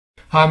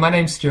Hi, my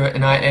name's Stewart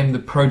and I am the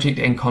Project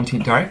and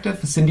Content Director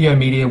for Syndio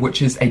Media,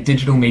 which is a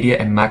digital media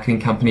and marketing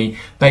company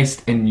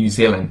based in New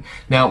Zealand.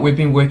 Now, we've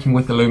been working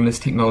with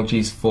eLuminous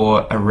Technologies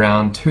for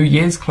around 2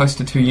 years, close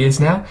to 2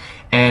 years now,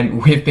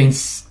 and we've been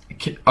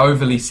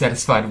overly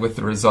satisfied with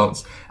the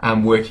results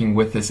working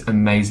with this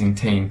amazing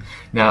team.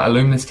 Now,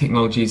 eLuminous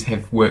Technologies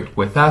have worked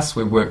with us,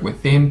 we've worked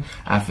with them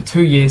for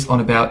 2 years on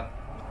about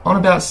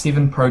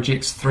 7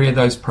 projects. 3 of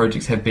those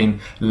projects have been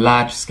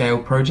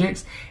large-scale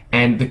projects,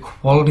 and the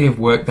quality of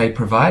work they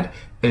provide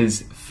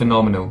is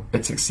phenomenal.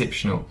 It's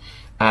exceptional.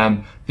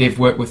 They've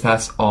worked with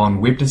us on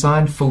web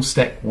design,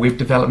 full-stack web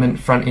development,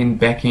 front-end,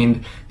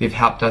 back-end. They've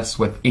helped us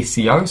with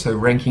SEO, so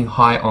ranking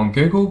high on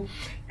Google,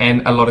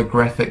 and a lot of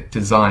graphic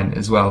design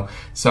as well.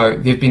 So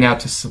they've been able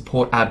to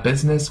support our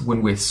business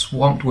when we're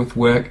swamped with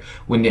work,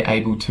 when they're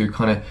able to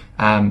kind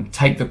of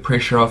take the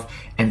pressure off,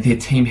 and their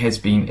team has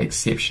been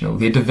exceptional.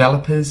 Their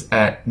developers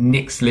are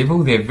next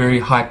level. They're very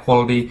high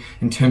quality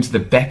in terms of the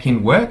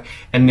back-end work,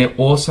 and they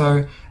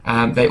also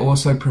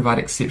provide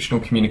exceptional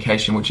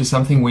communication, which is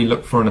something we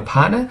look for in a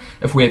partner.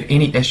 If we have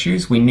any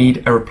issues, we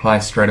need a reply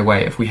straight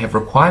away. If we have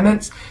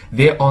requirements,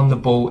 they're on the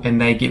ball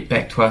and they get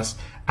back to us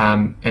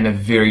in a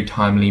very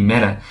timely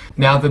manner.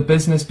 Now, the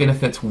business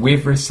benefits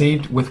we've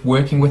received with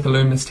working with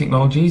eLuminous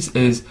Technologies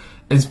is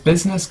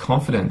business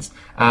confidence.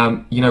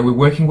 We're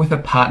working with a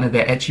partner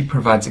that actually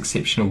provides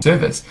exceptional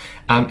service,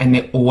 and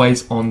they're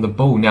always on the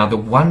ball. Now, the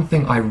one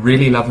thing I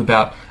really love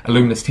about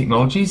eLuminous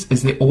Technologies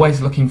is they're always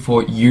looking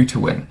for you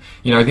to win.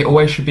 There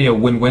always should be a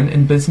win-win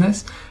in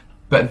business,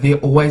 but they're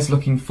always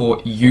looking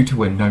for you to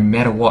win no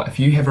matter what. If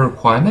you have a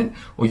requirement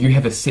or you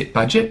have a set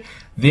budget,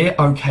 they're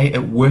okay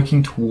at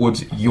working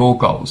towards your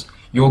goals.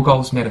 Your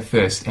goals matter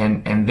first,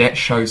 and that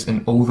shows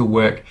in all the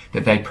work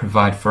that they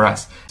provide for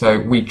us. So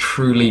we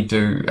truly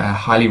do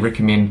highly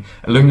recommend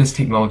eLuminous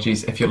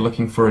Technologies if you're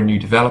looking for a new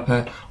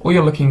developer or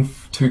you're looking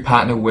to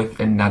partner with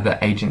another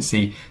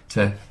agency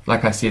to,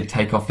 like I said,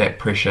 take off that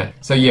pressure.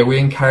 So yeah, we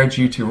encourage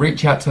you to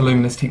reach out to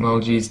eLuminous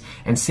Technologies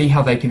and see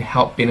how they can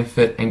help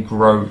benefit and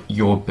grow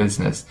your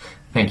business.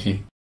 Thank you.